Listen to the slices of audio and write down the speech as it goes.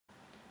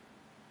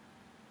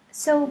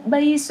So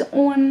based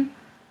on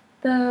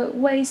the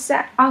ways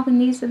that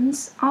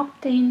organisms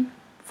obtain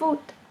food,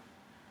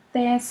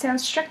 their cell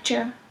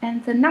structure,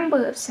 and the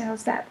number of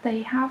cells that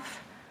they have,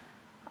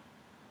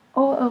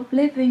 all of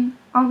living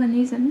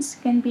organisms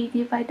can be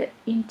divided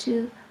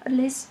into at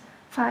least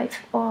 5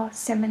 or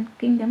 7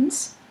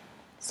 kingdoms.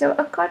 So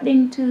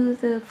according to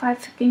the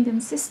 5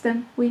 kingdom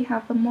system, we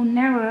have a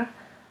Monera,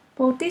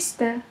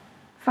 Protista,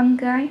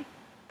 fungi,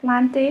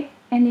 Plantae,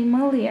 and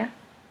Animalia.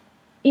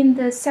 In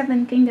the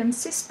 7 kingdom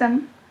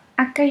system,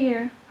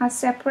 archaea are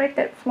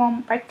separated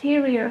from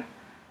bacteria.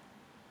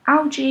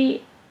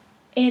 Algae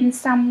and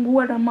some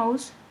water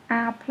moles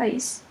are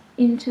placed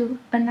into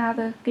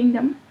another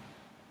kingdom.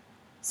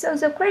 So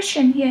the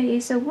question here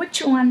is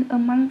which one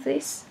among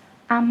these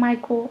are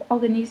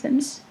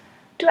microorganisms?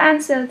 To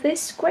answer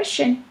this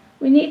question,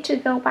 we need to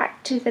go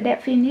back to the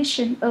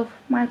definition of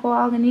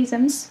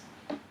microorganisms.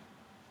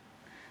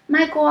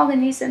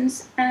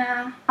 Microorganisms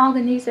are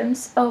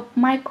organisms of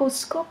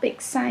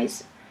microscopic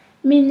size,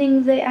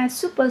 meaning they are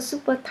super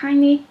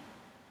tiny,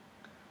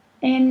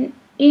 and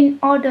in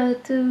order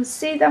to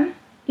see them,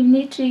 you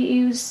need to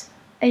use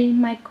a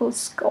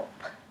microscope.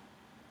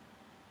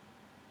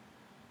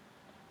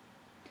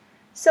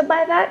 So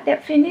by that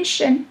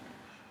definition,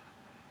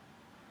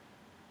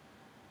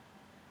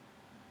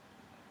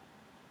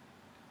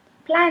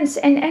 plants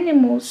and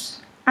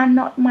animals are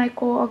not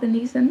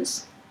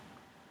microorganisms.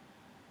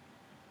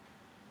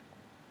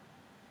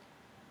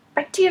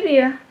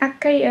 Bacteria,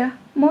 archaea,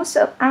 most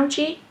of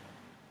algae,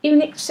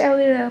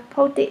 unicellular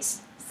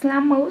protists,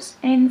 slime molds,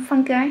 and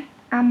fungi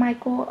are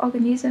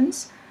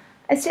microorganisms.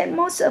 I said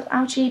most of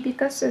algae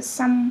because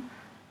some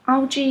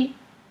algae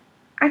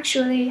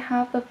actually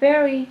have a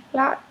very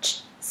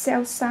large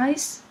cell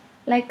size,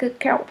 like a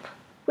kelp,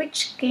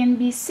 which can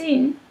be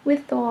seen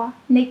with our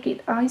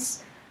naked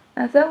eyes.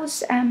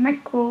 Those are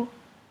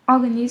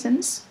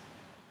microorganisms.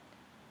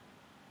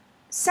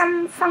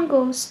 Some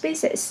fungal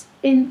species,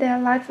 in their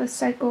life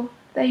cycle,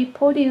 they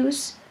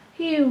produce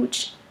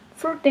huge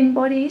fruiting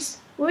bodies,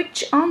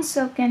 which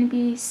also can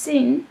be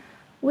seen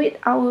with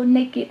our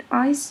naked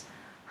eyes.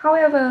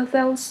 However,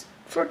 those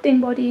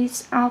fruiting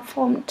bodies are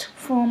formed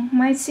from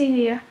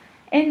mycelia,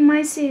 and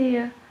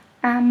mycelia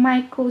are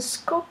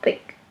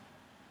microscopic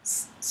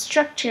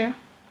structure.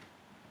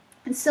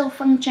 So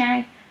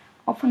fungi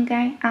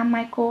are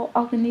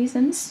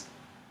microorganisms.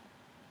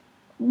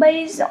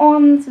 Based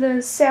on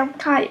the cell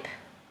type,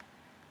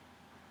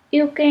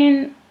 you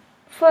can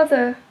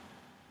further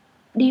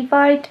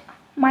divide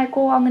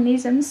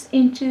microorganisms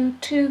into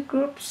 2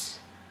 groups: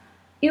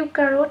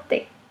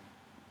 eukaryotic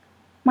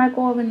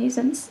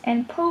microorganisms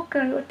and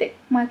prokaryotic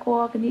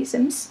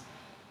microorganisms.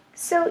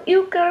 So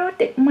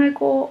eukaryotic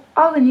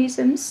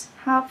microorganisms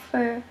have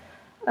a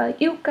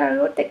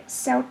eukaryotic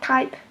cell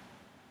type,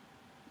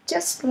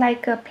 just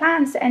like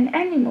plants and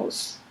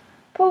animals.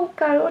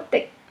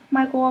 Prokaryotic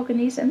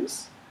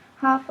microorganisms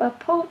have a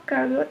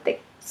prokaryotic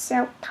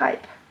cell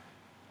type.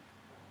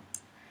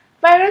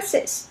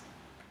 Viruses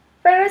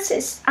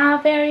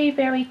are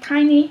very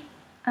tiny,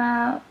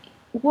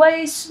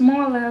 way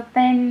smaller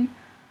than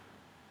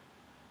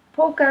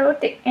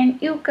prokaryotic and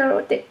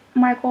eukaryotic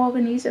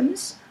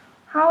microorganisms.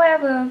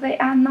 However, they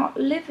are not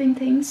living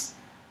things,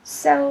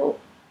 so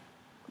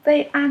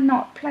they are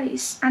not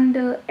placed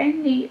under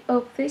any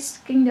of this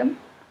kingdom.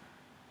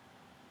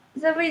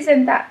 The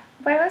reason that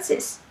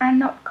viruses are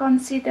not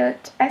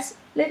considered as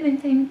living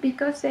things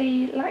because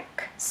they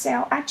lack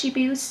cell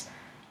attributes,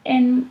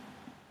 and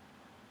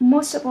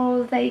most of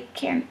all, they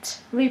can't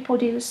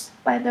reproduce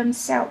by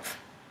themselves.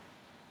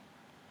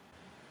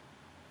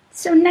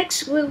 So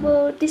next we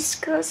will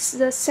discuss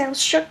the cell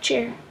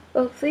structure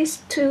of these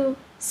 2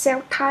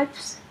 cell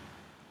types.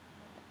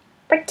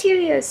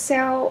 Bacteria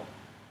cells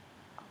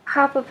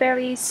have a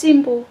very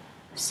simple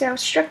cell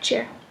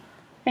structure,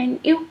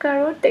 and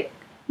eukaryotic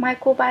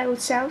microbial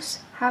cells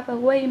have a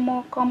way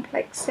more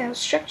complex cell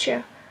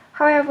structure.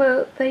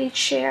 However, they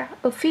share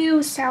a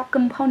few cell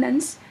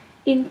components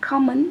in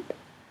common,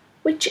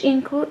 which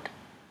include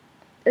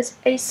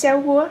a cell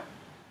wall,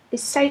 a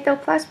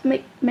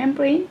cytoplasmic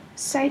membrane,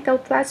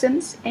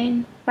 cytoplasms,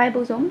 and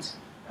ribosomes.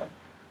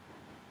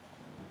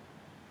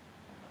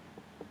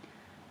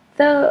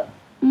 The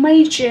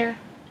major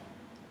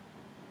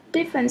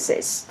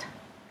differences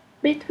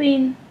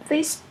between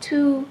these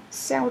 2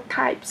 cell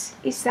types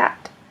is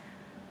that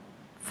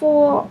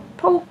for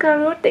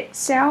prokaryotic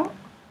cells,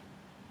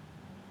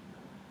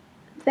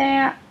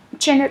 their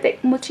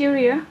genetic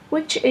material,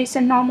 which is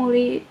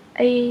normally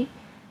a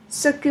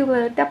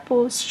circular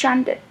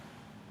double-stranded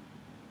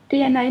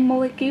DNA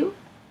molecule,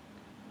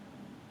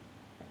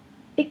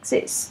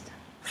 exists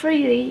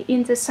freely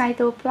in the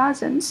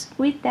cytoplasms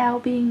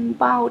without being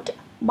bound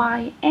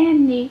by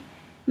any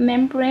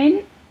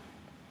membrane.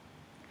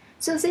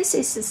 So this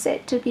is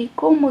said to be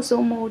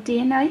chromosomal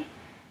DNA,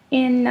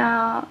 and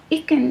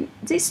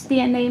this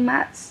DNA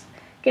mass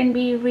can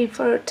be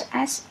referred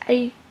as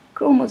a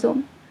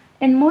chromosome.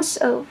 And most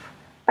of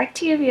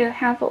bacteria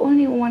have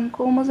only 1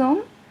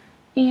 chromosome,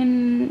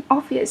 And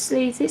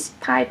obviously this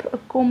type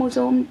of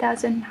chromosome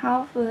doesn't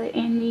have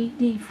any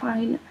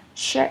defined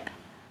shape.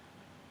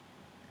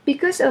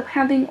 Because of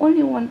having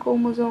only one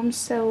chromosome,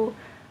 so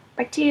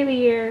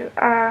bacteria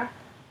are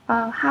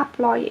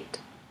haploid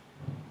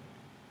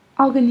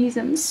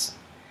organisms.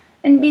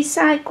 And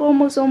besides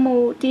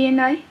chromosomal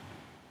DNA,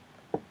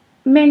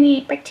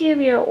 many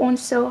bacteria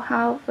also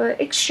have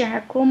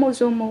extra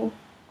chromosomal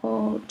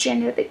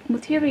genetic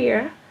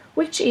material,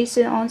 which is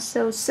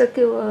also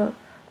circular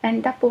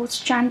and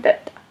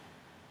double-stranded,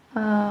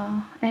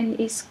 and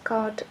is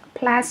called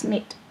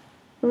plasmid.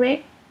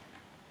 Right?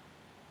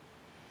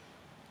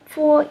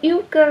 For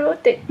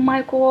eukaryotic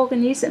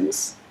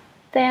microorganisms,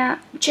 their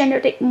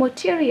genetic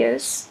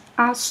materials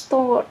are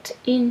stored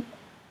in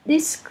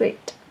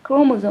discrete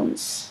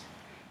chromosomes,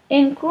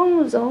 and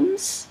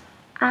chromosomes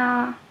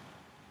are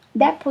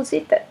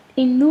deposited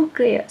in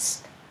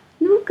nucleus.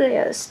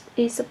 Nucleus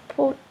is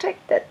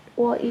protected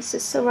or is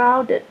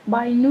surrounded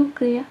by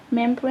nuclear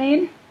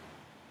membrane.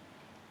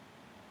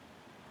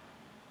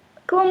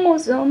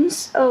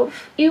 Chromosomes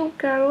of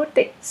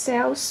eukaryotic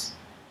cells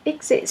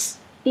exist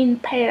in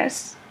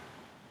pairs.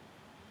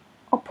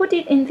 Or put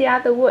it in the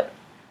other word,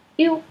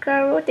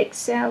 eukaryotic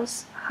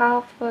cells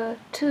have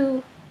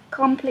two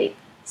complete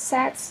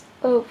sets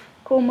of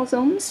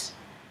chromosomes,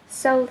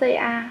 so they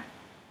are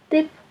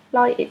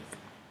diploid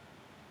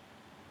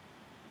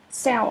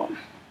cell,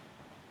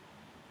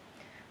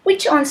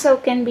 which also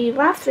can be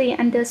roughly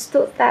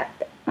understood that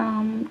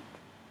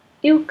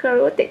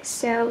eukaryotic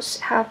cells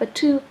have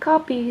two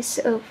copies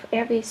of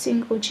every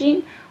single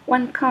gene.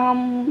 One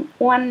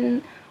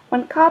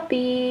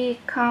copy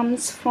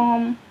comes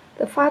from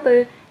the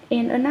father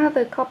and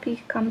another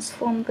copy comes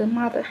from the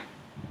mother.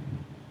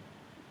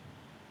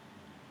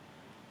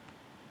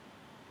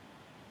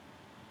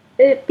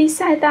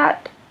 Besides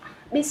that,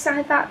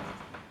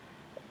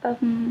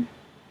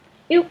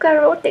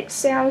 eukaryotic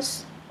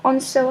cells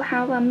also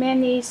have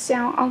many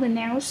cell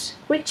organelles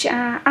which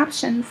are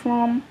absent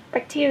from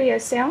bacterial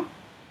cell.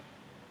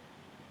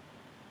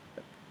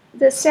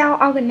 The cell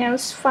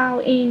organelles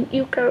found in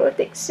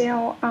eukaryotic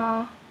cell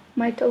are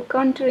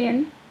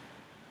mitochondrion,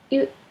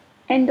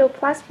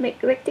 endoplasmic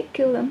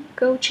reticulum,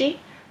 Golgi,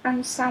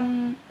 and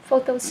some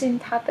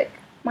photosynthetic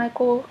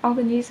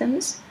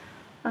microorganisms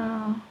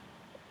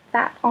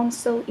that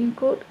also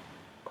include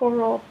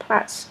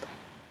chloroplast.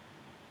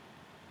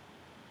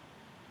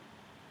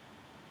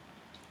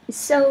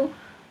 So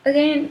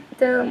again,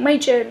 the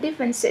major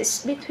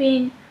differences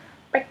between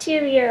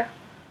bacteria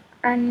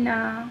and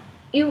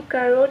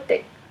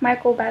eukaryotic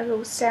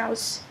microbial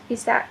cells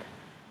is that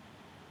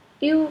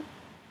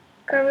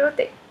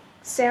eukaryotic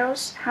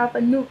cells have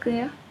a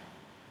nuclear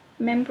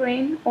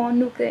membrane or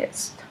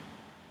nucleus,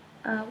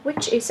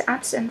 which is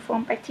absent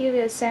from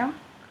bacterial cell,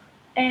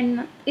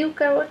 and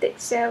eukaryotic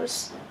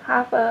cells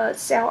have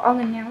cell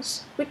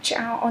organelles, which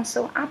are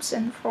also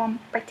absent from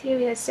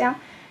bacterial cell.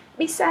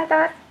 Besides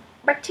that,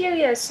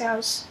 bacterial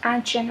cells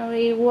are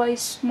generally way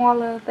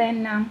smaller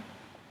than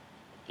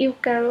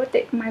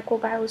eukaryotic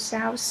microbial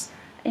cells,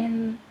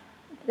 and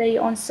they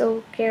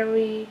also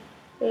carry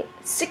a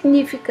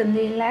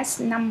significantly less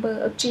number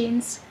of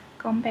genes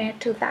compared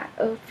to that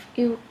of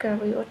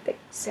eukaryotic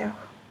cell.